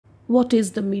What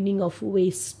is the meaning of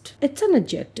waste? It's an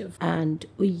adjective, and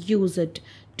we use it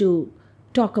to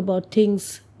talk about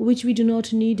things which we do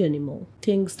not need anymore,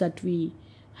 things that we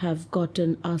have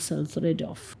gotten ourselves rid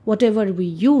of. Whatever we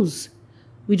use,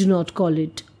 we do not call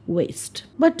it waste.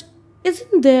 But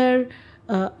isn't there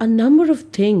a number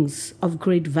of things of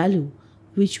great value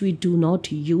which we do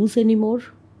not use anymore?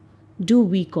 Do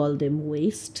we call them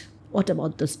waste? What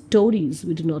about the stories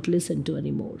we do not listen to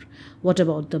anymore? What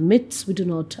about the myths we do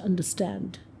not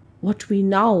understand? What we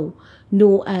now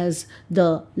know as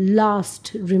the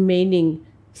last remaining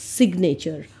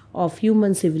signature of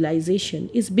human civilization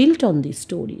is built on these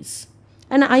stories.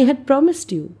 And I had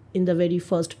promised you in the very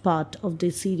first part of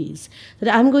this series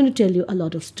that I'm going to tell you a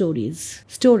lot of stories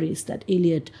that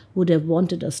Eliot would have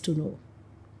wanted us to know.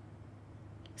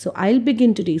 So I'll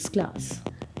begin today's class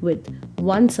with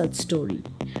one such story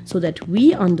so that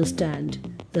we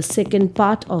understand the second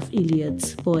part of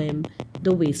Eliot's poem,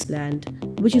 The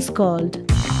Wasteland, which is called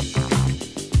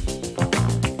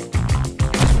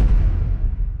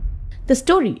The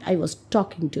story I was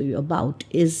talking to you about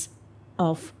is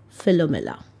of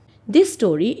Philomela. This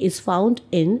story is found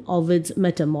in Ovid's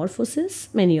Metamorphoses.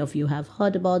 Many of you have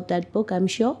heard about that book, I'm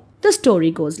sure. The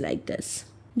story goes like this.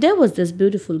 There was this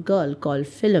beautiful girl called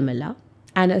Philomela,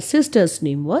 and her sister's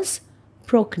name was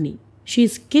Procne. She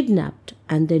is kidnapped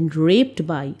and then raped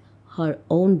by her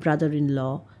own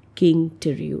brother-in-law, King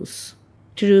Tereus.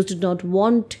 Tereus did not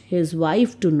want his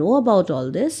wife to know about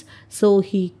all this, so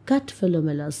he cut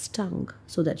Philomela's tongue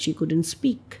so that she couldn't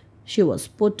speak. She was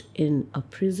put in a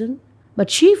prison, but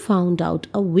she found out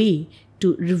a way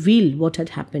to reveal what had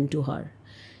happened to her.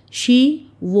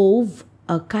 She wove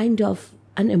a kind of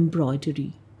an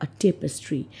embroidery, a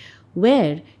tapestry,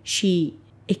 where she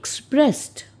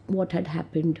expressed what had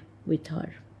happened with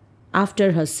her.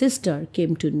 After her sister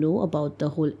came to know about the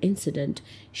whole incident,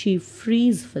 she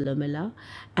frees Philomela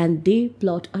and they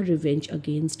plot a revenge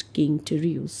against King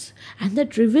Tereus. And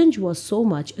that revenge was so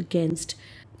much against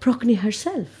Procne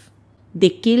herself. They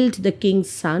killed the king's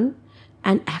son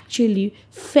and actually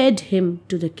fed him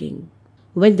to the king.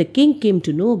 When the king came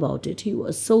to know about it, he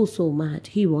was so mad,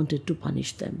 he wanted to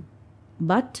punish them.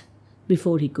 But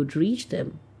before he could reach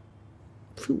them,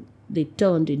 they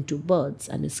turned into birds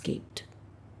and escaped.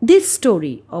 This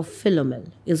story of Philomel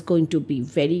is going to be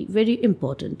very, very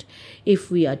important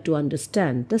if we are to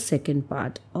understand the second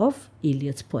part of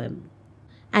Eliot's poem.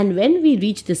 And when we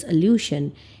reach this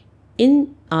allusion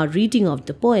in our reading of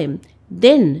the poem,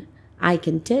 then I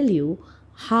can tell you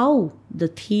how the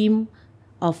theme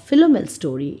of Philomel's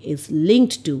story is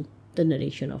linked to the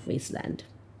narration of Wasteland.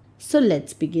 So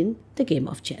let's begin the game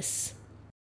of chess.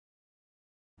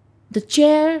 The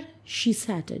chair she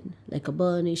sat in, like a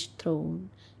burnished throne,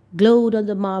 glowed on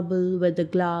the marble where the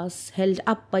glass, held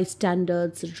up by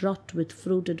standards wrought with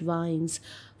fruited vines,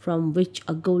 from which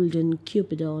a golden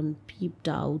Cupidon peeped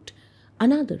out.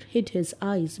 Another hid his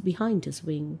eyes behind his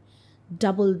wing,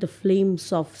 doubled the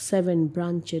flames of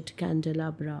 7-branched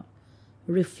candelabra,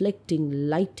 reflecting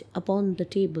light upon the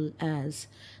table as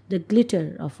the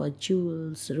glitter of her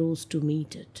jewels rose to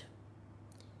meet it.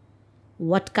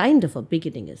 What kind of a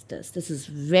beginning is this? This is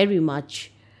very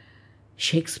much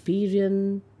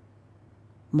Shakespearean,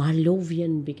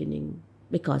 Marlowean beginning,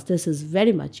 because this is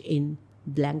very much in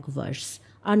blank verse,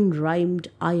 unrhymed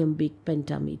iambic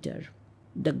pentameter.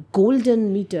 The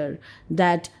golden meter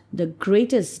that the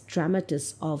greatest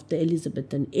dramatists of the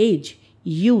Elizabethan age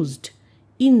used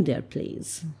in their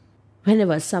plays.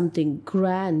 Whenever something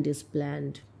grand is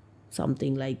planned,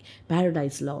 something like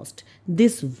Paradise Lost,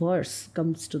 this verse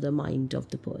comes to the mind of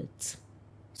the poets.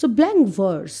 So blank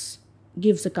verse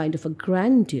gives a kind of a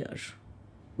grandeur,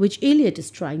 which Eliot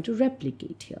is trying to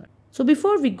replicate here. So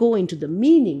before we go into the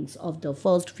meanings of the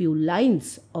first few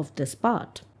lines of this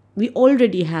part, we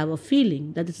already have a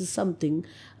feeling that this is something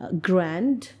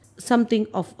grand, something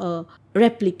of a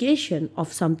replication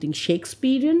of something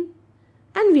Shakespearean,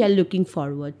 and we are looking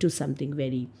forward to something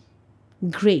very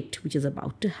great which is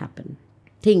about to happen.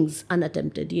 Things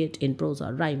unattempted yet in prose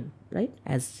or rhyme, right?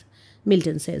 As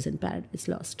Milton says in Paradise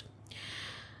Lost.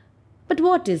 But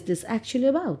what is this actually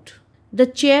about? The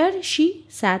chair she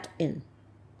sat in.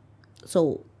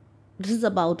 So this is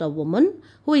about a woman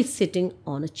who is sitting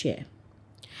on a chair.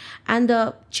 And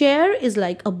the chair is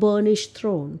like a burnished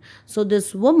throne. So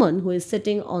this woman who is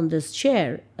sitting on this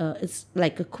chair is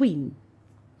like a queen.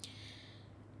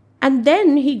 And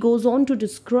then he goes on to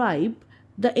describe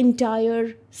the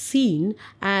entire scene,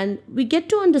 and we get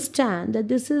to understand that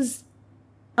this is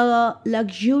a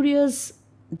luxurious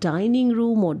dining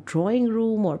room or drawing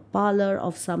room or parlor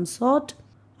of some sort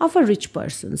of a rich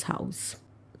person's house.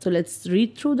 So let's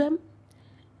read through them.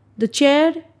 The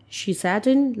chair she sat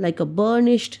in like a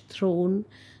burnished throne,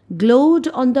 glowed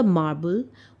on the marble,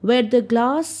 where the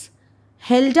glass,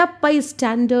 held up by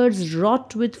standards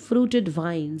wrought with fruited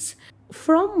vines,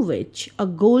 from which a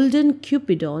golden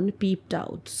Cupidon peeped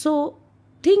out. So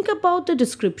think about the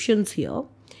descriptions here.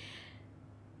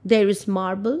 There is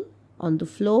marble on the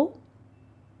floor,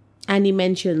 and he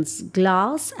mentions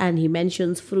glass, and he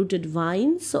mentions fruited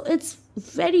vines. So it's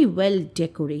very well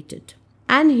decorated.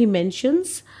 And he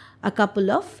mentions a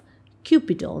couple of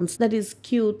Cupidons, that is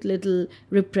cute little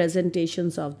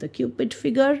representations of the Cupid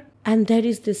figure. And there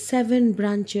is this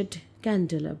 7-branched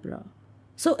candelabra.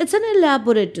 So it's an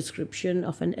elaborate description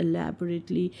of an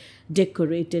elaborately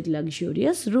decorated,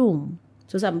 luxurious room.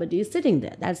 So somebody is sitting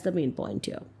there. That's the main point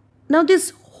here. Now this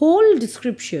whole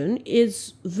description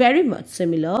is very much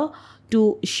similar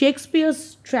to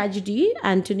Shakespeare's tragedy,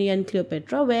 Antony and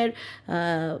Cleopatra, where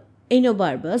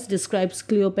Enobarbus describes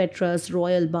Cleopatra's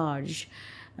royal barge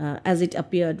as it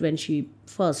appeared when she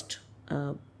first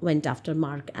went after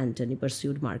Mark Antony,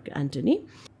 pursued Mark Antony.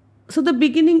 So the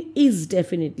beginning is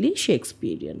definitely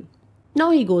Shakespearean.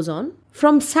 Now he goes on.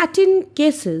 From satin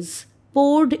cases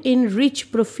poured in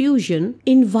rich profusion,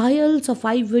 in vials of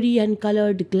ivory and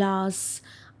coloured glass,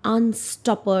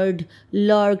 unstoppered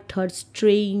lurked her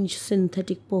strange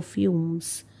synthetic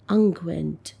perfumes,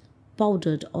 unguent,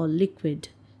 powdered or liquid,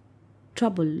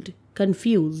 troubled,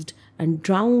 confused, and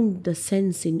drowned the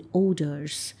sense in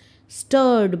odours,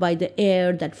 stirred by the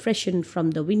air that freshened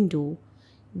from the window.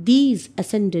 These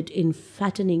ascended in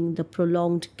fattening the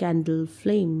prolonged candle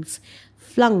flames,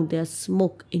 flung their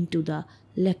smoke into the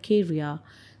lacaria,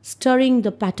 stirring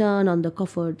the pattern on the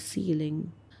coffered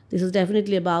ceiling. This is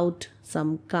definitely about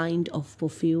some kind of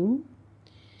perfume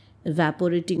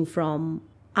evaporating from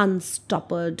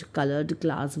unstoppered coloured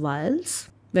glass vials,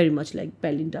 very much like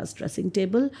Belinda's dressing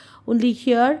table. Only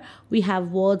here we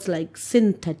have words like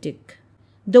synthetic.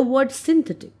 The word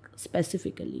synthetic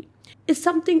specifically is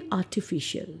something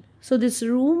artificial. So this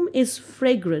room is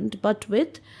fragrant but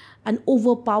with an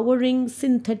overpowering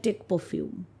synthetic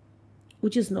perfume,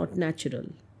 which is not natural.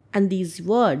 And these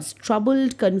words,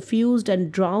 troubled, confused,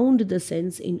 and drowned the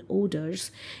sense in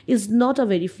odours, is not a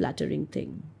very flattering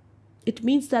thing. It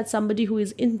means that somebody who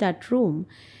is in that room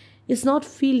is not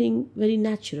feeling very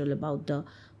natural about the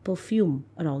perfume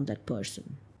around that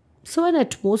person. So an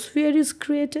atmosphere is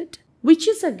created, which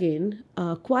is again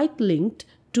quite linked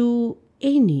to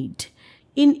Aeneid.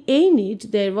 In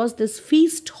Aeneid, there was this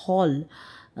feast hall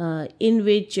in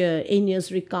which Aeneas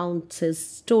recounts his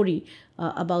story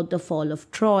about the fall of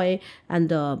Troy and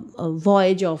the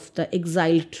voyage of the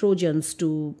exiled Trojans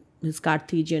to his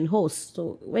Carthaginian hosts.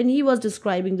 So when he was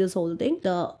describing this whole thing,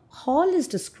 the hall is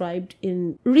described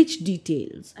in rich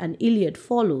details, and Eliot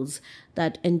follows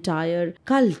that entire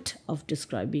cult of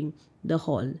describing the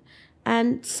hall.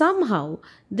 And somehow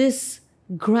this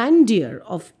grandeur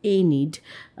of Aeneid,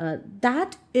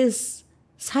 that is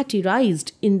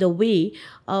satirized in the way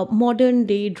a modern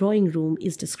day drawing room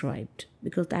is described,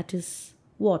 because that is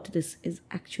what this is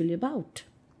actually about.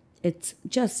 It's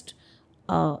just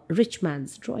a rich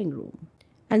man's drawing room.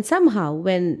 And somehow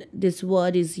when this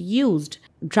word is used,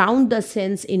 drown the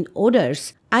sense in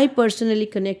odours, I personally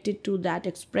connected to that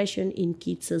expression in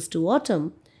Keats's To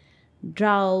Autumn,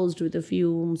 drowsed with the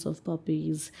fumes of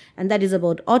poppies, and that is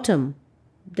about autumn.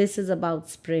 This is about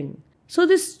spring. So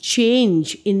this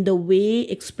change in the way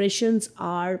expressions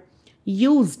are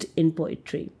used in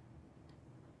poetry,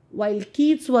 while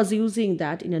Keats was using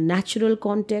that in a natural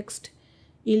context,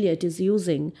 Eliot is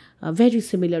using very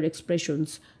similar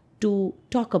expressions to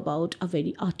talk about a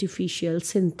very artificial,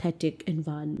 synthetic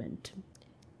environment.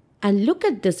 And look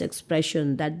at this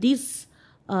expression, that these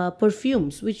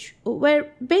perfumes, which were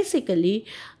basically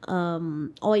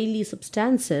oily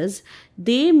substances,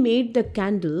 they made the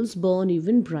candles burn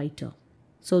even brighter.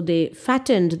 So they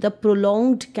fattened the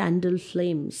prolonged candle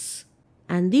flames.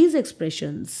 And these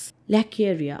expressions,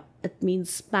 lacaria, it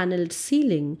means panelled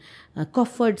ceiling,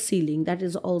 coffered ceiling, that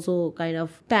is also kind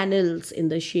of panels in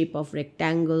the shape of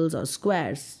rectangles or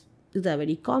squares. These are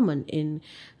very common in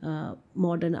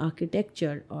modern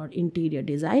architecture or interior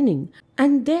designing.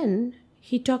 And then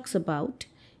he talks about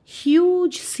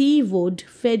huge sea wood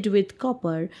fed with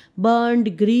copper,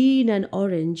 burned green and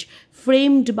orange,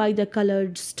 framed by the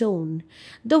coloured stone.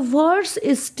 The verse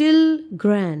is still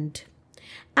grand.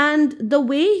 And the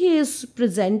way he is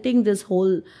presenting this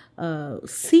whole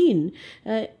scene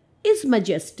is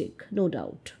majestic, no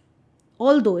doubt.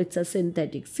 Although it's a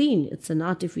synthetic scene, it's an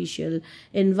artificial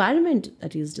environment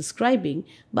that he is describing,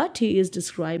 but he is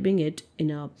describing it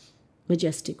in a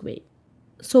majestic way.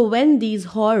 So when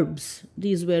these herbs,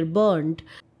 these were burned,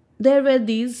 there were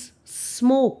these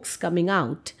smokes coming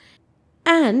out,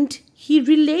 and he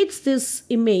relates this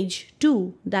image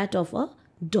to that of a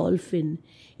dolphin,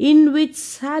 in which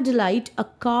satellite a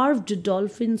carved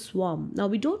dolphin swarm. Now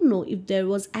we don't know if there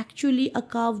was actually a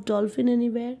carved dolphin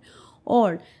anywhere,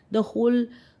 or the whole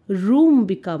room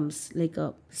becomes like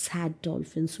a sad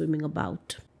dolphin swimming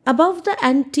about. Above the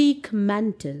antique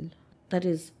mantel, that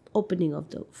is opening of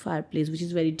the fireplace, which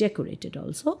is very decorated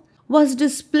also, was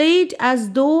displayed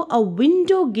as though a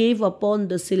window gave upon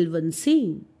the sylvan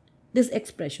scene. This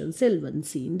expression, sylvan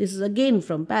scene, this is again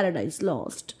from Paradise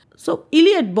Lost. So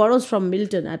Eliot borrows from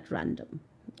Milton at random.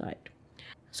 Right.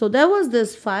 So there was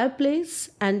this fireplace,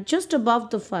 and just above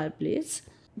the fireplace,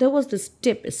 there was this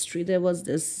tapestry, there was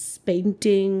this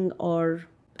painting or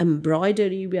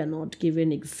embroidery. We are not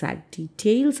given exact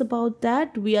details about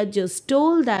that. We are just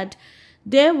told that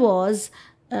there was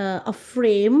a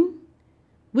frame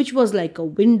which was like a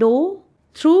window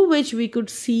through which we could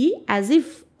see as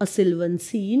if a sylvan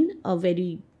scene, a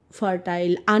very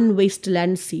fertile,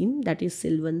 unwasteland scene, that is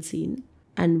sylvan scene.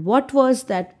 And what was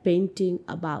that painting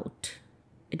about?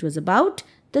 It was about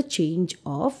the change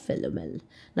of Philomel.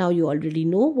 Now you already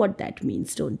know what that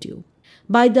means, don't you?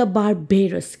 By the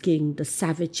barbarous king, the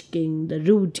savage king, the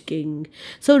rude king,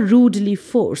 so rudely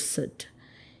forced.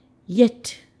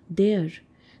 Yet there,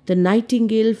 the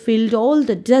nightingale filled all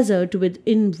the desert with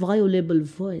inviolable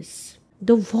voice.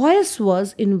 The voice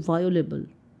was inviolable,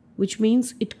 which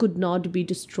means it could not be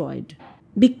destroyed.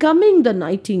 Becoming the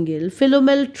nightingale,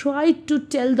 Philomel tried to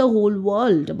tell the whole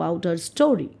world about her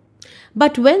story.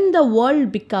 But when the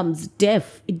world becomes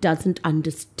deaf, it doesn't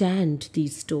understand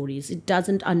these stories. It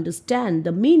doesn't understand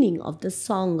the meaning of the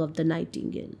song of the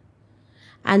nightingale.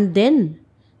 And then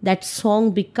that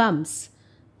song becomes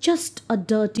just a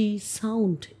dirty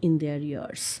sound in their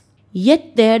ears.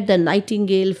 Yet there the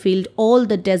nightingale filled all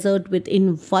the desert with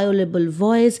inviolable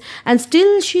voice, and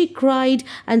still she cried,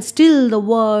 and still the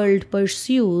world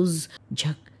pursues.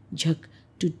 Jug, jug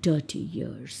to dirty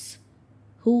ears.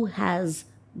 Who has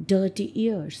dirty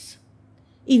ears?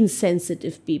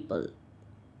 Insensitive people.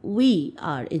 We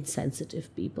are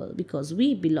insensitive people because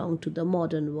we belong to the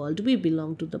modern world. We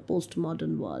belong to the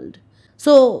postmodern world.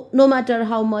 So no matter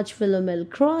how much Philomel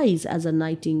cries as a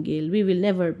nightingale, we will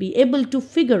never be able to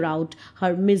figure out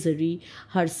her misery,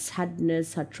 her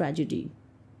sadness, her tragedy.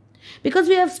 Because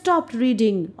we have stopped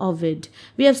reading Ovid,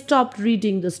 we have stopped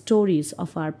reading the stories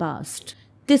of our past.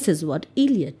 This is what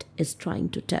Eliot is trying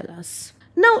to tell us.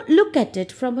 Now look at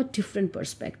it from a different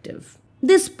perspective.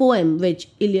 This poem which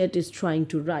Eliot is trying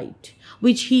to write,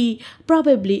 which he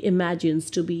probably imagines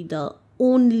to be the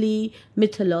only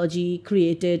mythology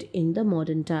created in the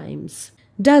modern times.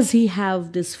 Does he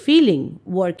have this feeling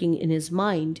working in his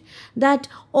mind that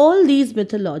all these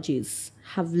mythologies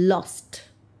have lost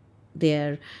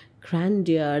their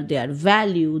grandeur, their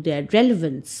value, their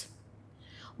relevance?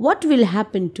 What will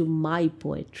happen to my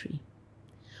poetry?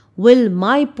 Will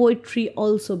my poetry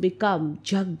also become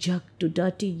jug jug to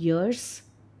dirty ears?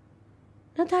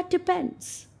 Now that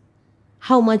depends.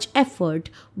 How much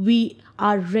effort we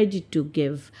are ready to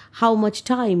give, how much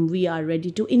time we are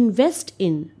ready to invest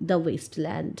in the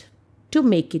wasteland to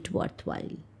make it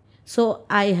worthwhile. So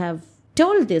I have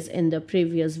told this in the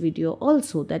previous video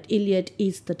also that Eliot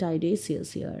is the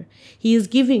Tiresias here. He is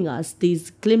giving us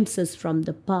these glimpses from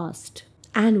the past.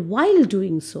 And while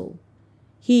doing so,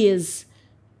 he is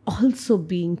also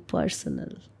being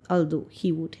personal, although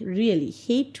he would really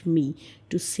hate me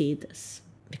to say this,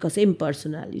 because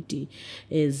impersonality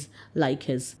is like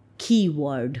his key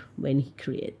word when he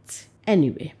creates.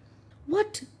 Anyway,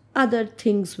 what other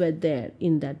things were there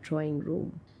in that drawing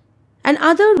room? And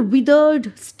other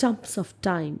withered stumps of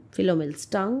time. Philomel's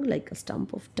tongue, like a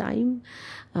stump of time.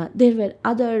 There were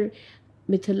other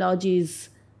mythologies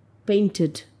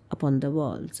painted upon the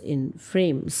walls in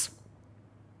frames.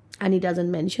 And he doesn't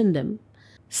mention them.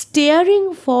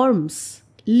 Staring forms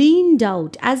leaned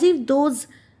out as if those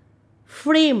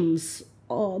frames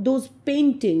or those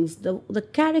paintings, the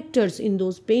characters in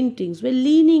those paintings were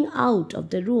leaning out of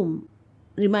the room.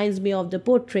 Reminds me of the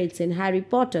portraits in Harry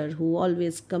Potter who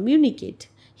always communicate.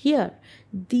 Here,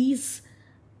 these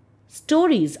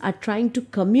stories are trying to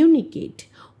communicate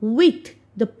with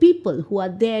the people who are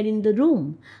there in the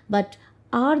room. But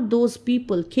are those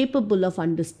people capable of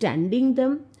understanding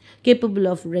them? Capable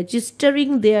of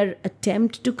registering their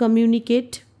attempt to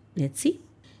communicate? Let's see.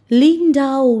 Leaned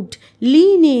out,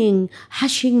 leaning,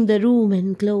 hushing the room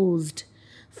enclosed.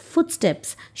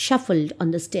 Footsteps shuffled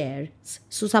on the stairs.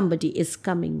 So somebody is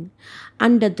coming.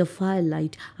 Under the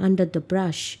firelight, under the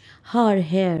brush, her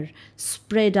hair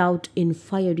spread out in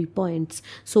fiery points.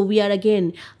 So we are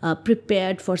again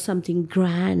prepared for something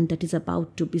grand that is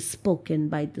about to be spoken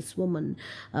by this woman.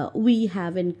 We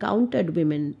have encountered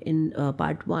women in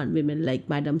part 1, women like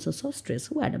Madame Sosostris,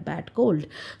 who had a bad cold.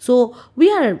 So we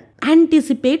are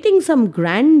anticipating some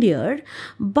grandeur,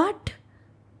 but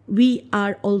we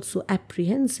are also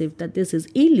apprehensive that this is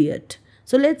Eliot.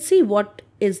 So let's see what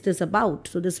is this about.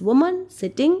 So this woman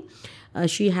sitting,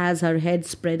 she has her head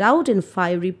spread out in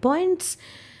fiery points,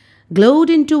 glowed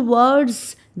into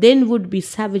words, then would be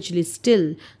savagely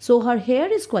still. So her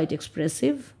hair is quite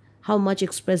expressive. How much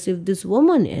expressive this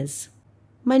woman is.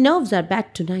 My nerves are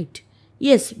bad tonight.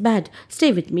 Yes, bad.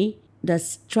 Stay with me. The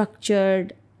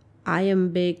structured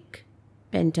iambic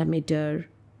pentameter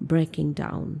breaking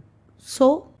down.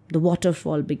 So the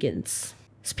waterfall begins.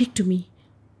 Speak to me.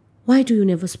 Why do you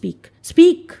never speak?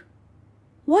 Speak!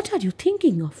 What are you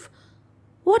thinking of?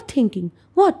 What thinking?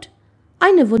 What?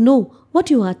 I never know what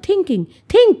you are thinking.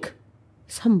 Think!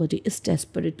 Somebody is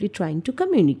desperately trying to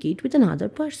communicate with another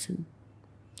person.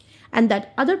 And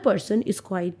that other person is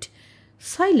quite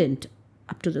silent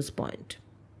up to this point.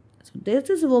 So there's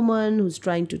this woman who's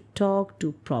trying to talk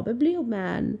to probably a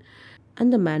man,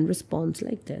 and the man responds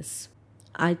like this.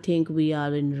 I think we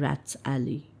are in Rat's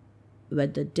Alley, where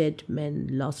the dead men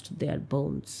lost their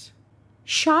bones.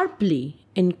 Sharply,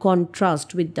 in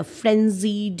contrast with the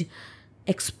frenzied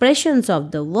expressions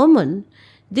of the woman,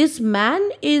 this man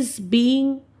is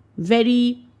being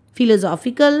very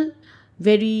philosophical,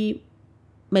 very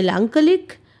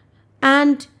melancholic,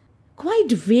 and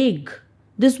quite vague.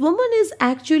 This woman is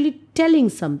actually telling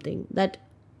something that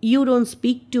you don't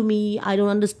speak to me, I don't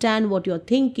understand what you're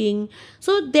thinking.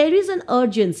 So there is an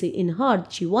urgency in her.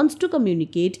 She wants to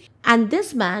communicate, and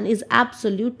this man is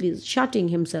absolutely shutting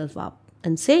himself up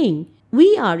and saying,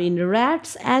 we are in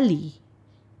Rat's Alley.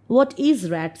 What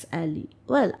is Rat's Alley?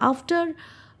 Well, after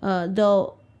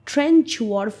the trench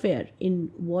warfare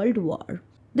in World War,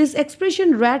 this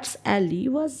expression Rat's Alley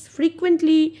was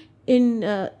frequently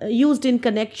used in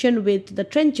connection with the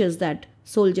trenches that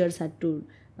soldiers had to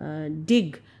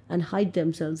dig and hide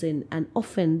themselves in, and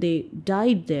often they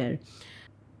died there.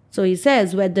 So he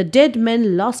says, where the dead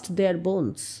men lost their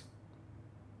bones.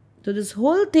 So this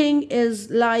whole thing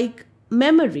is like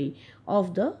memory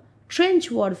of the trench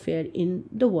warfare in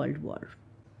the World War.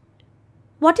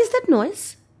 What is that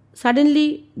noise?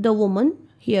 Suddenly the woman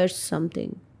hears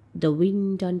something. The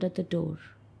wind under the door.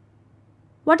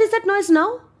 What is that noise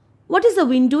now? What is the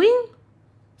wind doing?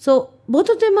 So both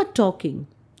of them are talking,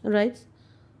 right?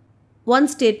 One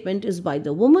statement is by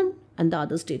the woman and the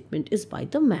other statement is by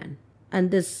the man.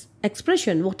 And this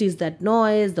expression, what is that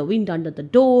noise, the wind under the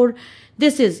door,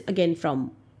 this is again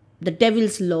from the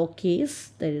Devil's Law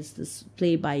case. There is this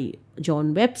play by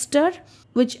John Webster,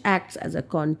 which acts as a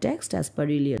context as per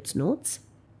Eliot's notes.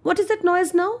 What is that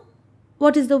noise now?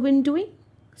 What is the wind doing?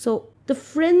 So the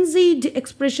frenzied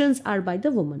expressions are by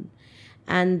the woman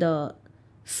and the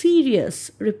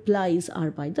serious replies are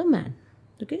by the man.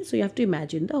 Okay, so you have to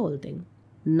imagine the whole thing.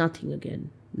 Nothing again,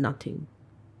 nothing.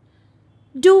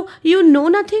 Do you know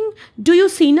nothing? Do you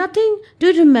see nothing?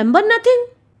 Do you remember nothing?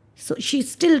 So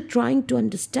she's still trying to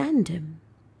understand him.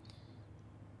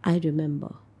 I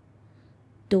remember.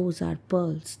 Those are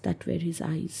pearls that were his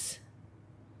eyes.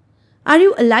 Are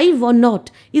you alive or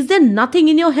not? Is there nothing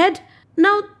in your head?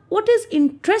 Now, what is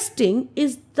interesting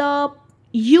is the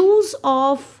use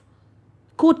of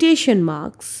quotation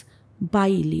marks by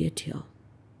Eliot here.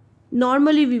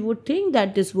 Normally, we would think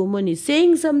that this woman is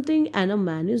saying something and a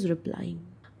man is replying.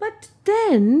 But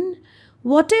then,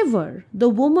 whatever the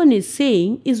woman is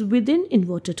saying is within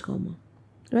inverted comma,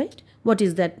 right? What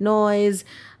is that noise?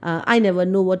 I never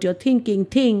know what you're thinking,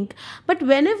 think. But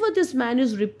whenever this man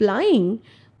is replying,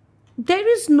 there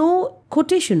is no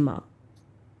quotation mark,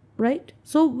 right?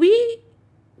 So we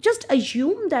just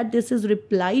assume that this is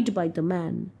replied by the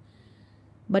man.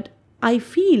 But I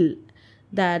feel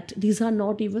that these are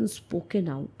not even spoken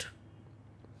out.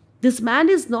 This man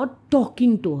is not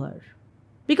talking to her.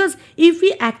 Because if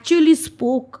he actually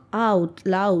spoke out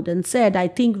loud and said, I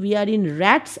think we are in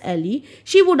Rat's Alley,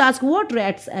 she would ask, what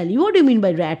Rat's Alley? What do you mean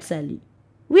by Rat's Alley?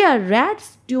 We are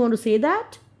rats? Do you want to say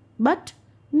that? But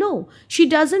no, she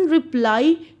doesn't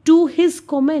reply to his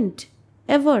comment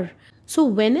ever. So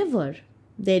whenever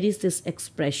there is this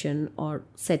expression or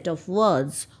set of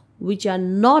words which are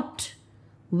not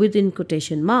within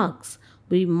quotation marks,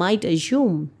 we might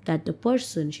assume that the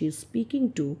person she is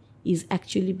speaking to is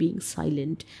actually being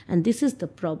silent. And this is the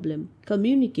problem.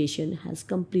 Communication has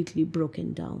completely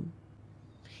broken down.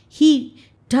 He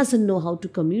doesn't know how to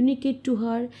communicate to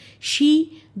her.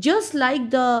 She, just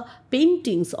like the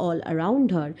paintings all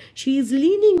around her, she is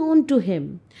leaning on to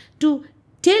him to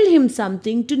tell him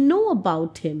something, to know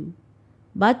about him,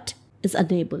 but is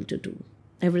unable to do.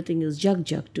 Everything is jug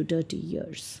to dirty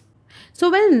ears.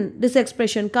 So when this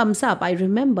expression comes up, I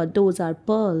remember those are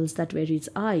pearls that were his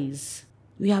eyes.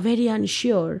 We are very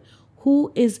unsure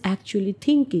who is actually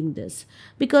thinking this,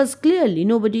 because clearly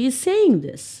nobody is saying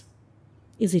this.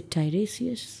 Is it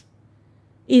Tiresias?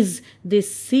 Is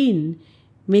this scene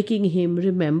making him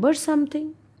remember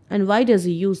something? And why does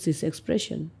he use this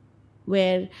expression?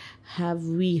 Where have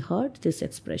we heard this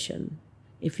expression?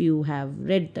 If you have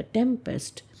read The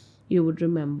Tempest, you would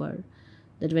remember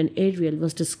that when Ariel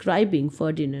was describing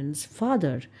Ferdinand's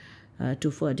father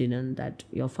to Ferdinand, that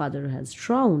your father has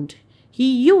drowned,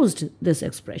 he used this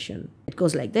expression. It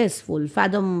goes like this: full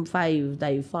fathom 5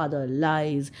 thy father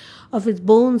lies, of his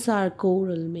bones are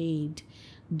coral made,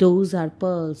 those are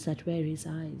pearls that were his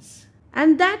eyes.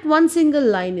 And that one single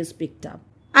line is picked up.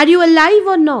 Are you alive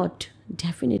or not?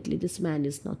 Definitely this man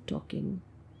is not talking.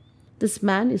 This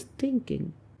man is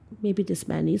thinking. Maybe this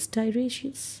man is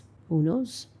Tiresias. Who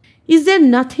knows? Is there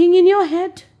nothing in your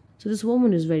head? So this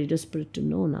woman is very desperate to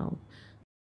know now.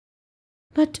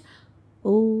 But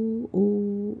oh,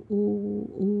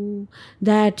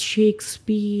 that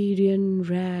Shakespearean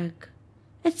rag.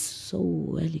 It's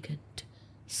so elegant,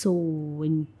 so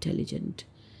intelligent.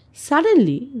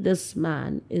 Suddenly, this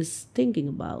man is thinking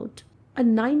about a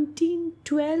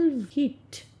 1912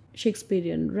 hit,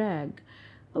 Shakespearean rag,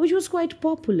 which was quite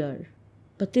popular.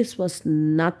 But this was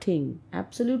nothing,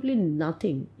 absolutely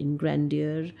nothing in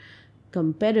grandeur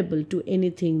comparable to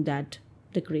anything that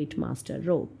the great master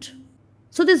wrote.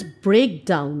 So this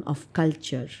breakdown of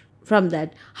culture from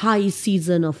that high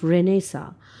season of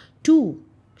Renaissance to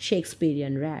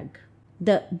Shakespearean rag,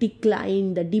 the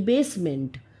decline, the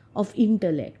debasement of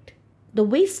intellect, the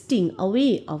wasting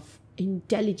away of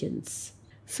intelligence.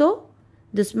 So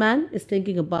this man is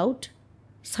thinking about,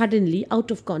 suddenly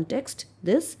out of context,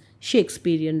 this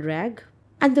Shakespearean rag.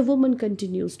 And the woman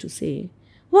continues to say,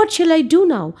 what shall I do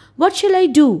now? What shall I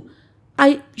do?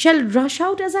 I shall rush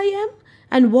out as I am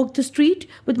and walk the street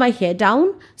with my hair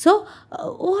down. So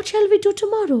what shall we do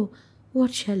tomorrow?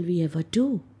 What shall we ever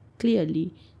do?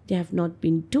 Clearly, they have not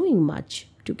been doing much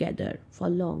together for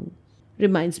long.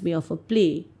 Reminds me of a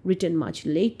play written much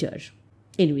later,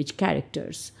 in which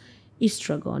characters,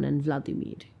 Estragon and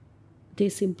Vladimir, they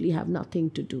simply have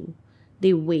nothing to do.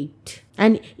 They wait.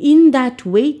 And in that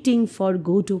waiting for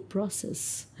Godot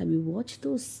process, have you watched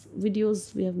those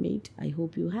videos we have made? I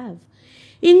hope you have.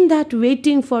 In that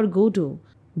waiting for Godot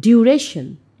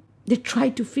duration, they try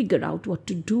to figure out what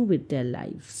to do with their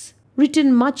lives.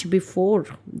 Written much before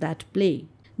that play,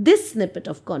 this snippet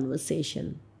of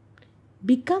conversation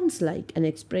becomes like an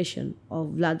expression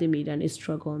of Vladimir and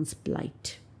Estragon's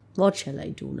plight. What shall I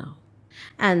do now?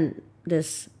 And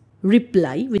this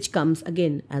reply, which comes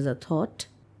again as a thought: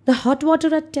 the hot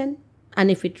water at 10, and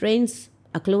if it rains,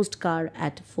 a closed car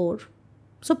at 4.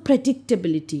 So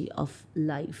predictability of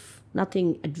life.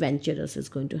 Nothing adventurous is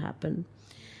going to happen.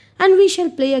 And we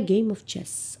shall play a game of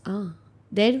chess.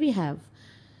 There we have.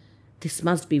 This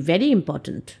must be very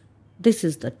important. This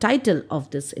is the title of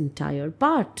this entire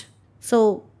part.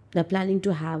 So they're planning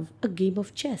to have a game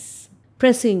of chess,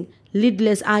 pressing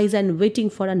lidless eyes and waiting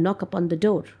for a knock upon the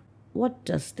door. What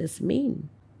does this mean?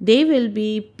 They will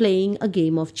be playing a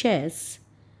game of chess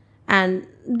and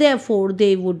therefore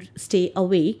they would stay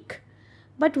awake.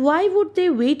 But why would they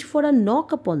wait for a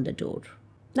knock upon the door?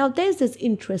 Now there's this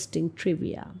interesting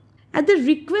trivia. At the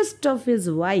request of his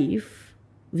wife,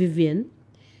 Vivian,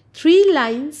 3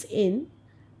 lines in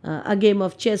a game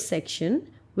of chess section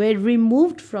were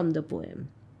removed from the poem.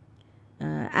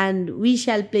 And we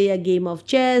shall play a game of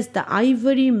chess. The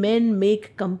ivory men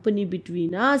make company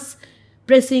between us,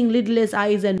 pressing lidless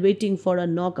eyes and waiting for a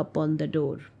knock upon the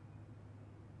door.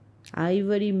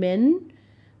 Ivory men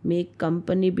make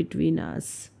company between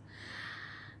us.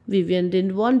 Vivian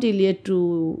didn't want Eliot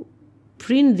to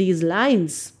print these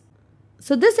lines.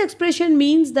 So this expression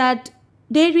means that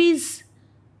there is,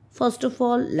 first of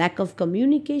all, lack of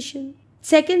communication.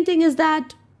 Second thing is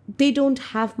that they don't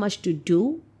have much to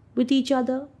do with each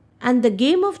other. And the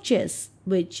game of chess,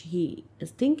 which he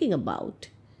is thinking about,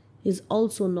 is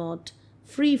also not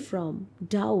free from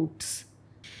doubts.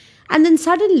 And then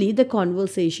suddenly the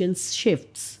conversation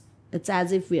shifts. It's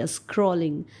as if we are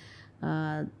scrolling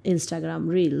Instagram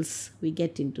reels. We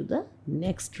get into the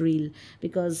next reel.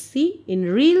 Because see,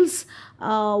 in reels,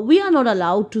 we are not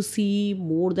allowed to see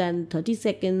more than 30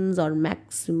 seconds or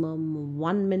maximum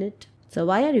 1 minute. So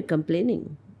why are you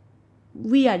complaining?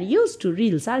 we are used to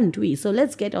reels, aren't we? So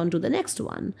let's get on to the next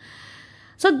one.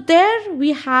 So there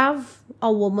we have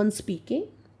a woman speaking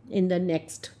in the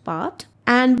next part,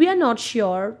 and we are not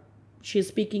sure she's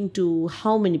speaking to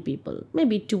how many people,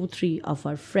 maybe 2-3 of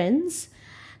her friends.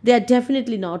 They are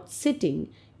definitely not sitting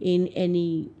in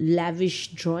any lavish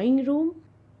drawing room.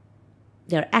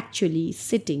 They're actually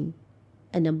sitting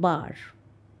in a bar.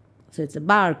 So it's a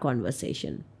bar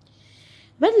conversation.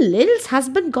 When Lil's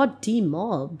husband got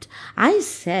demobbed, I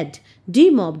said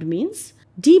demobbed means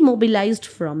demobilized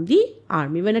from the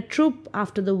army. When a troop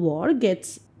after the war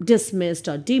gets dismissed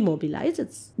or demobilized,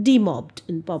 it's demobbed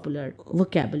in popular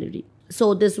vocabulary.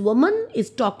 So this woman is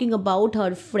talking about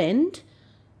her friend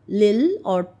Lil,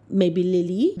 or maybe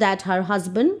Lily, that her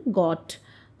husband got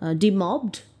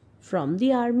demobbed from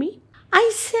the army.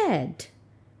 I said,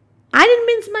 I didn't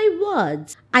mince my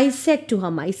words. I said to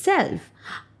her myself,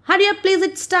 hurry up please,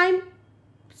 it's time.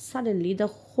 Suddenly the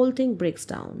whole thing breaks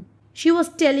down. She was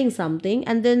telling something,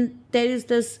 and then there is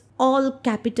this all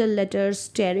capital letters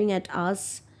staring at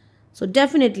us. So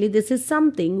definitely this is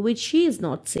something which she is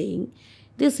not saying.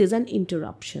 This is an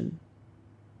interruption.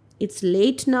 It's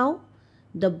late now.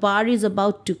 The bar is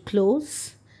about to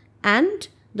close, and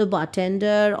the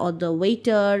bartender or the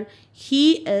waiter,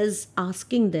 he is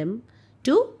asking them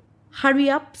to hurry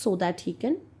up so that he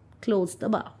can close the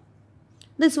bar.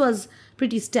 This was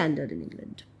pretty standard in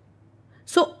England.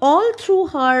 So all through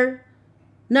her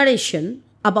narration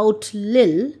about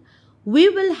Lil, we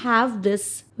will have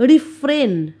this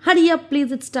refrain, hurry up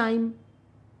please, it's time,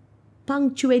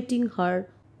 punctuating her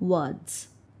words,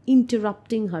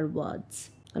 interrupting her words.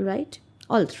 All right,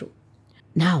 all through.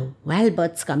 Now,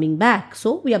 Albert's coming back.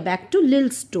 So we are back to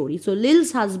Lil's story. So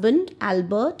Lil's husband,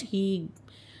 Albert, he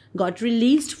got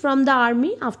released from the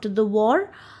army after the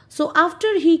war. So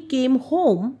after he came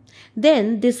home,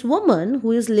 then this woman,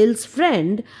 who is Lil's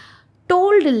friend,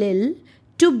 told Lil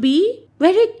to be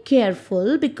very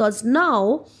careful because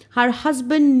now her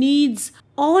husband needs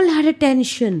all her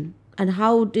attention. And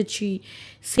how did she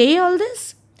say all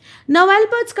this? Now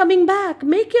Albert's coming back.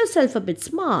 Make yourself a bit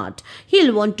smart.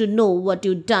 He'll want to know what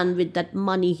you've done with that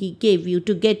money he gave you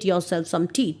to get yourself some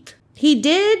teeth. He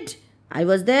did. I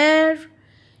was there.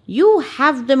 You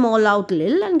have them all out,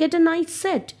 Lil, and get a nice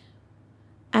set.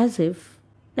 As if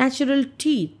natural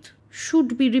teeth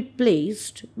should be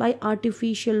replaced by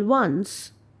artificial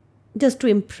ones just to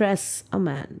impress a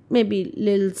man. Maybe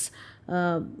Lil's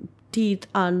teeth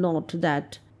are not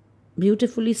that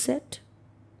beautifully set.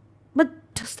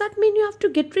 But does that mean you have to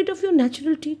get rid of your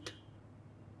natural teeth?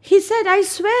 He said, I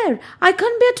swear, I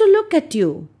can't bear to look at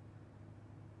you.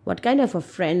 What kind of a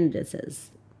friend this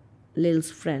is?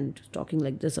 Lil's friend talking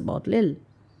like this about Lil.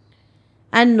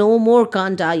 And no more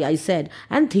can't I said.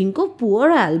 And think of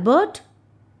poor Albert.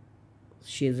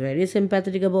 She is very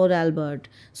sympathetic about Albert.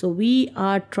 So we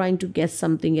are trying to guess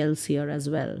something else here as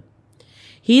well.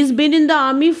 He's been in the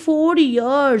army 4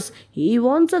 years. He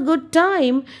wants a good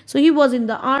time. So he was in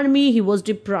the army. He was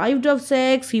deprived of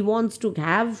sex. He wants to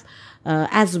have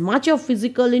as much of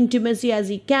physical intimacy as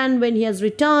he can when he has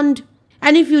returned.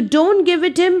 And if you don't give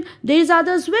it him, there's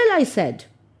others will, I said.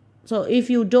 So if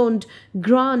you don't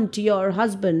grant your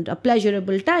husband a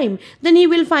pleasurable time, then he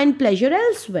will find pleasure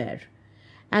elsewhere.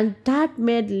 And that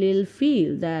made Lil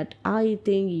feel that I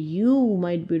think you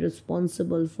might be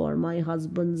responsible for my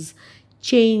husband's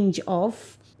change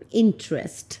of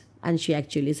interest. And she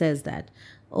actually says that.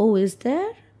 Oh, is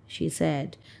there? She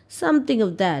said. Something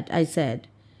of that, I said.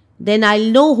 Then I'll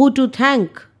know who to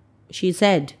thank, she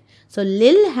said. So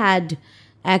Lil had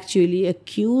actually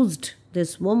accused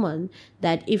this woman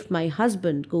that if my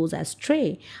husband goes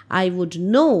astray, I would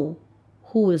know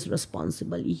who is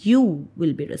responsible. You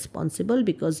will be responsible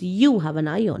because you have an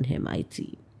eye on him, I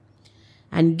see.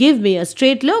 And give me a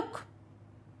straight look.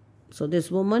 So this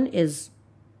woman is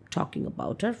talking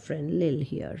about her friend Lil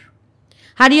here.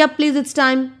 Hurry up, please, it's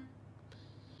time.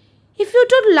 If you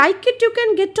don't like it, you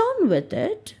can get on with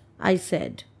it, I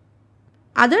said.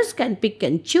 Others can pick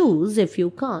and choose if you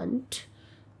can't.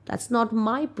 That's not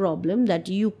my problem that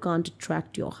you can't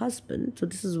attract your husband. So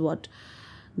this is what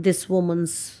this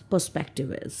woman's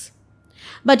perspective is.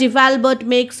 But if Albert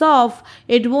makes off,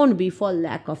 it won't be for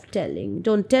lack of telling.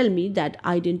 Don't tell me that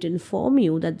I didn't inform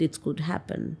you that this could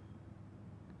happen.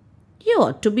 You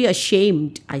ought to be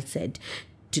ashamed, I said,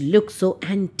 to look so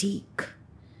antique.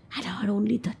 And are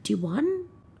only 31?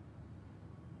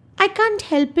 I can't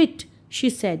help it, she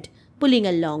said, pulling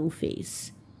a long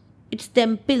face. It's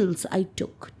them pills I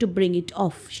took to bring it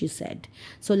off, she said.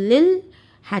 So Lil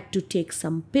had to take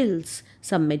some pills,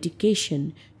 some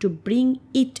medication to bring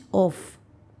it off,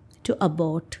 to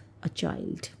abort a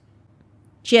child.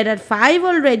 She had had 5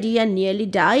 already and nearly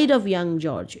died of young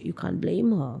George. You can't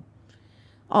blame her.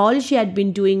 All she had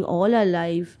been doing all her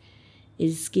life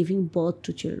is giving birth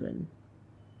to children.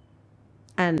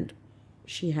 And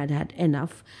she had had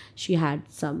enough. She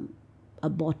had some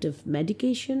abortive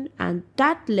medication, and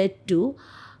that led to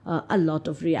a lot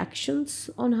of reactions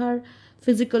on her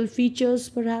physical features,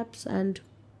 perhaps, and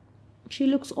she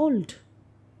looks old.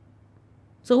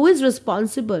 So, who is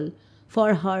responsible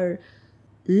for her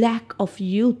lack of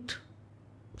youth?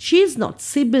 She is not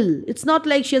Sybil. It's not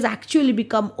like she has actually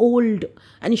become old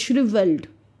and shriveled.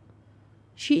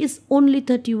 She is only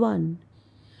 31.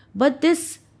 But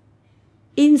this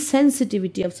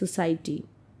insensitivity of society,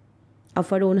 of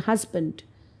her own husband,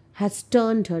 has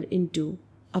turned her into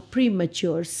a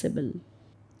premature Sybil.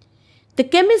 The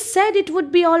chemist said it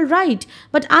would be all right,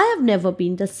 but I have never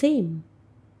been the same.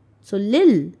 So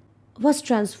Lil was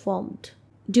transformed.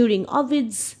 During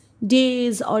Ovid's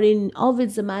days or in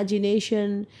Ovid's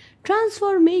imagination,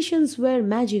 transformations were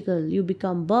magical. You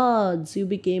become birds, you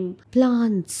became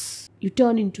plants, you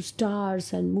turn into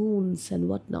stars and moons and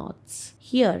whatnots.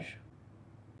 Here,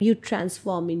 you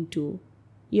transform into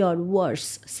your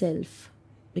worse self,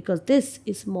 because this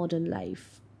is modern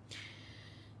life.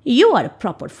 You are a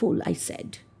proper fool, I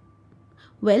said.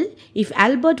 Well, if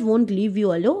Albert won't leave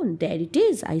you alone, there it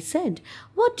is, I said.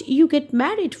 What you get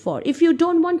married for if you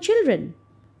don't want children?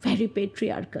 Very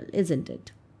patriarchal, isn't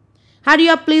it? Hurry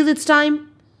up, please, it's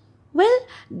time. Well,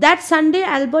 that Sunday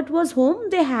Albert was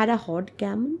home. They had a hot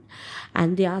gammon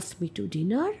and they asked me to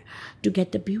dinner to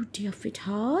get the beauty of it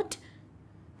hot.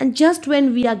 And just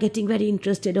when we are getting very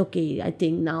interested, okay, I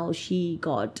think now she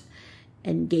got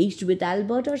engaged with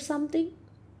Albert or something.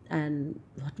 And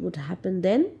what would happen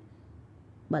then?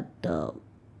 But the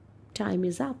time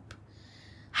is up.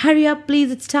 Hurry up, please,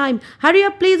 it's time. Hurry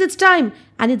up, please, it's time.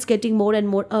 And it's getting more and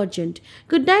more urgent.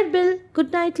 Good night, Bill.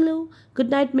 Good night, Lou. Good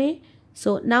night, May.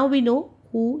 So now we know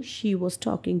who she was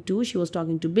talking to. She was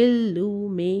talking to Bill, Lou,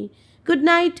 May. Good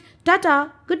night.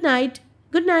 Tata. Good night.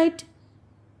 Good night.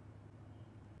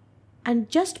 And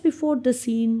just before the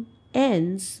scene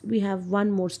ends, we have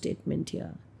one more statement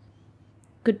here.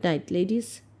 Good night,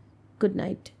 ladies. Good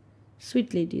night.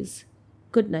 Sweet ladies.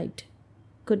 Good night.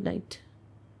 Good night.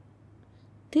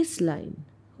 This line,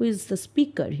 who is the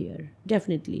speaker here?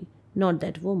 Definitely not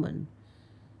that woman.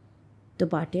 The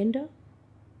bartender?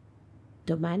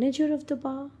 The manager of the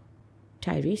bar?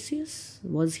 Tiresias?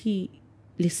 Was he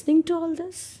listening to all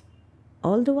this?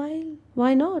 All the while?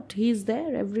 Why not? He is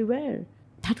there everywhere.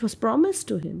 That was promised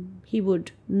to him. He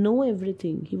would know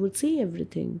everything. He would see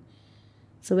everything.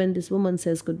 So when this woman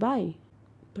says goodbye,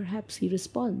 perhaps he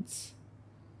responds.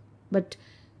 But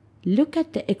look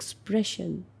at the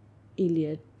expression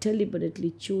Eliot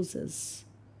deliberately chooses.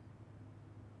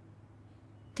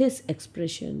 This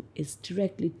expression is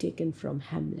directly taken from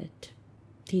Hamlet.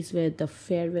 These were the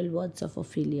farewell words of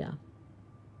Ophelia.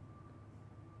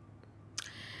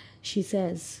 She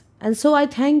says, "And so I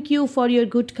thank you for your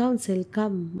good counsel.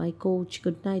 Come, my coach.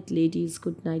 Good night, ladies.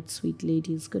 Good night, sweet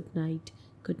ladies. Good night.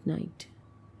 Good night."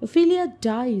 Ophelia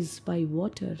dies by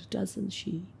water, doesn't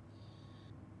she?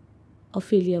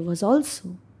 Ophelia was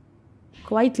also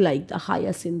quite like the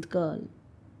hyacinth girl,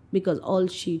 because all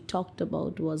she talked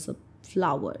about was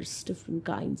flowers, different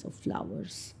kinds of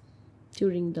flowers,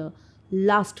 during the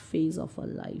last phase of her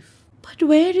life. But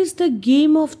where is the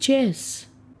game of chess?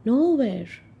 Nowhere.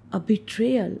 A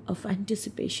betrayal of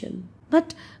anticipation.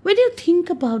 But when you think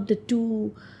about the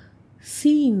two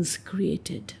scenes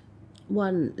created,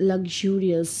 one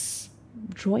luxurious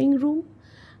drawing room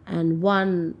and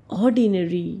one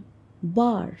ordinary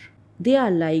bar, they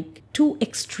are like two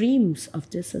extremes of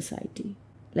this society,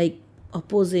 like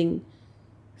opposing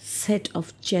set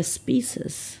of chess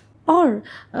pieces. Or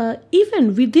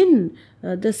even within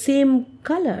the same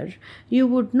color, you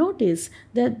would notice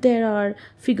that there are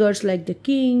figures like the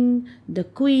king, the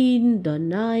queen, the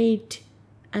knight,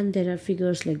 and there are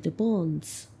figures like the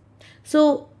pawns.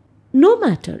 So no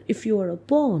matter if you are a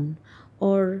pawn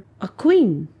or a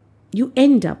queen, you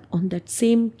end up on that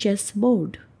same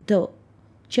chessboard, the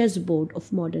chessboard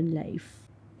of modern life.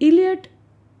 Eliot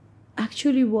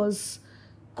actually was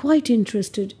quite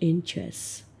interested in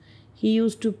chess. He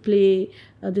used to play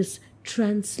this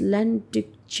transatlantic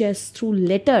chess through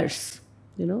letters.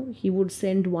 You know, he would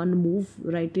send one move,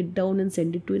 write it down and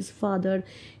send it to his father.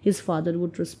 His father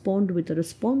would respond with a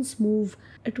response move.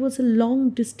 It was a long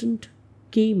distant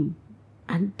game.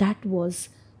 And that was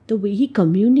the way he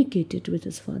communicated with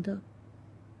his father.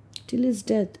 Till his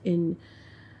death in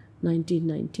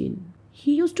 1919.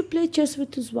 He used to play chess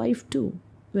with his wife too,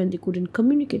 when they couldn't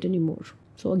communicate anymore.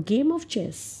 So a game of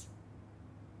chess.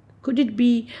 Could it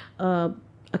be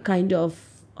a kind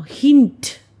of a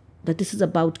hint that this is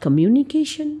about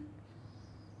communication?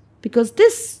 Because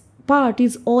this part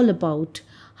is all about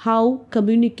how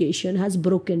communication has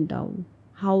broken down,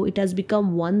 how it has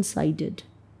become one-sided.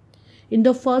 In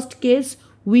the first case,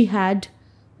 we had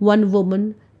one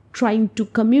woman trying to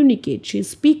communicate. She is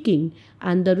speaking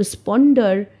and the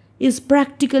responder is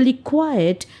practically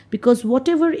quiet because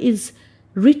whatever is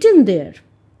written there,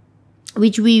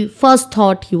 which we first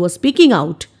thought he was speaking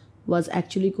out, was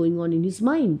actually going on in his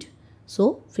mind.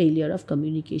 So, failure of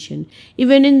communication.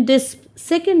 Even in this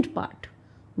second part,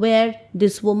 where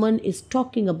this woman is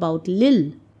talking about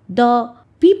Lil, the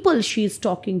people she is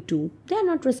talking to, they are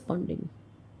not responding.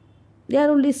 They are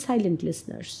only silent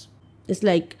listeners. It's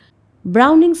like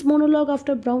Browning's monologue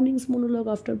after Browning's monologue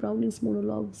after Browning's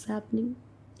monologues happening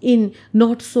in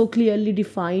not so clearly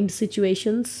defined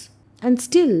situations. And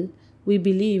still, we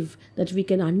believe that we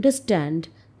can understand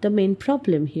the main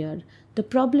problem here. The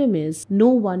problem is no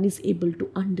one is able to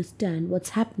understand what's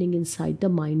happening inside the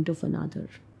mind of another.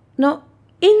 Now,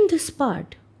 in this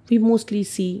part, we mostly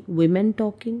see women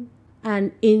talking,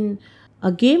 and in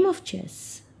a game of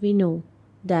chess, we know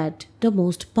that the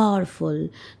most powerful,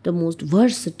 the most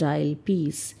versatile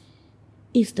piece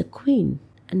is the queen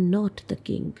and not the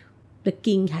king. The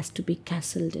king has to be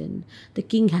castled in. The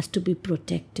king has to be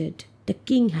protected. The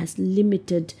king has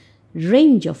limited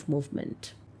range of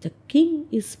movement. The king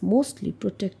is mostly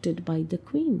protected by the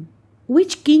queen.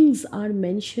 Which kings are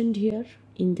mentioned here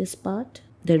in this part?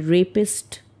 The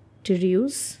rapist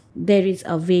Tyreus. There is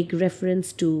a vague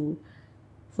reference to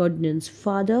Ferdinand's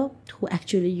father, who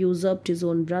actually usurped his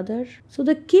own brother. So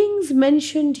the kings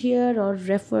mentioned here or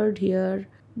referred here,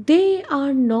 they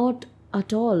are not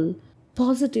at all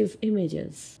positive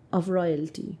images of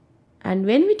royalty. And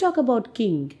when we talk about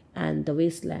king and the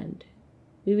wasteland,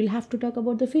 we will have to talk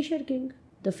about the fisher king.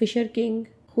 The fisher king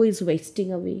who is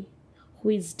wasting away, who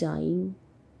is dying,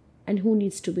 and who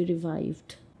needs to be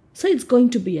revived. So it's going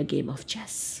to be a game of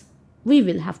chess. We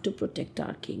will have to protect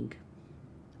our king.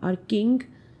 Our king,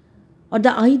 or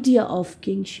the idea of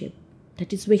kingship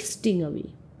that is wasting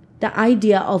away. The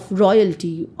idea of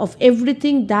royalty, of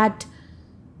everything that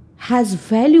has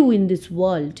value in this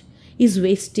world is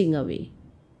wasting away.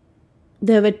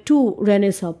 There were two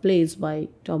Renaissance plays by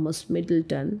Thomas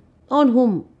Middleton on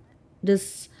whom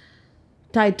this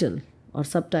title or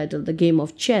subtitle, The Game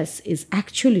of Chess, is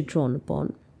actually drawn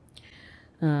upon.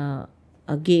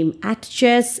 A game at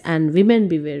chess and women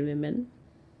beware women.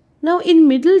 Now in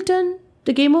Middleton,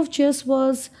 the game of chess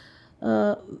was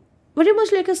very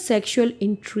much like a sexual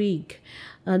intrigue,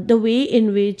 the way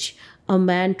in which a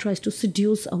man tries to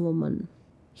seduce a woman.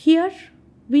 Here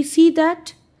we see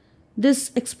that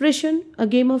this expression, a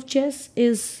game of chess,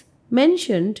 is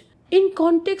mentioned in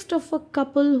context of a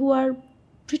couple who are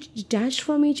pretty detached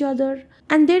from each other,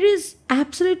 and there is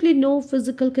absolutely no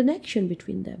physical connection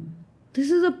between them. This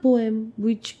is a poem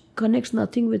which connects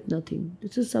nothing with nothing.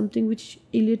 This is something which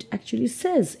Eliot actually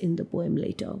says in the poem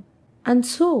later. And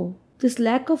so, this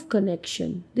lack of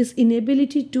connection, this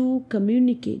inability to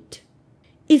communicate,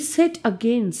 is set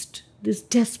against this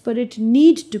desperate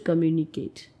need to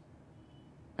communicate.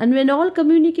 And when all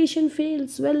communication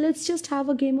fails, well, let's just have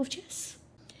a game of chess.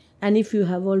 And if you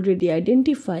have already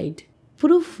identified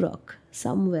proofrock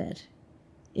somewhere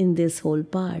in this whole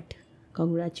part,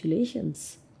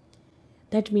 congratulations.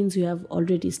 That means you have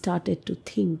already started to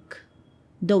think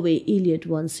the way Eliot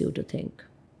wants you to think.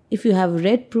 If you have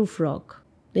read Proofrock,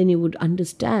 then you would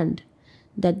understand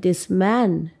that this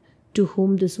man to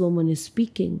whom this woman is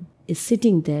speaking is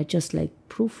sitting there just like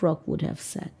Proofrock would have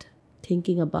sat,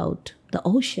 thinking about the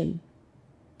ocean,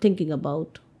 thinking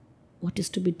about what is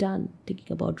to be done,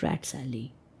 thinking about Rat's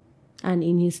Alley. And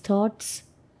in his thoughts,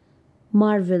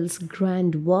 Marvell's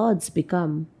grand words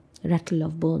become rattle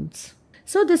of bones.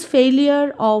 So this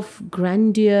failure of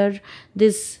grandeur,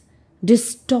 this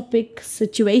dystopic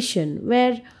situation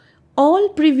where all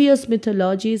previous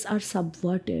mythologies are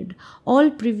subverted, all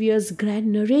previous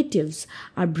grand narratives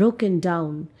are broken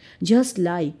down, just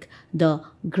like the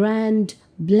grand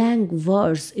blank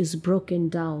verse is broken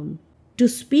down to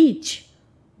speech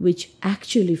which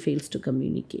actually fails to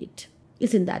communicate.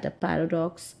 Isn't that a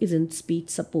paradox? Isn't speech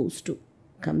supposed to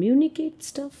communicate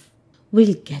stuff?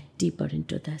 We'll get deeper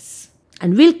into this.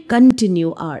 And we'll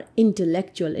continue our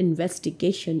intellectual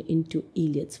investigation into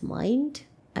Eliot's mind.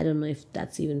 I don't know if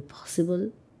that's even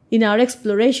possible. In our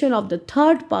exploration of the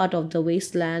third part of The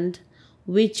Wasteland,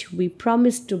 which we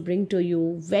promised to bring to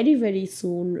you very, very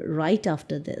soon, right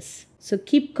after this. So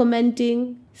keep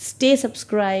commenting, stay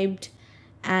subscribed,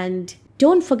 and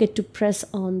don't forget to press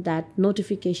on that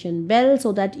notification bell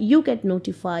so that you get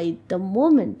notified the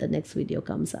moment the next video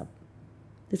comes up.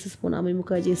 This is Monami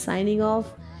Mukherjee signing off.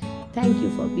 Thank you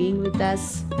for being with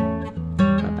us.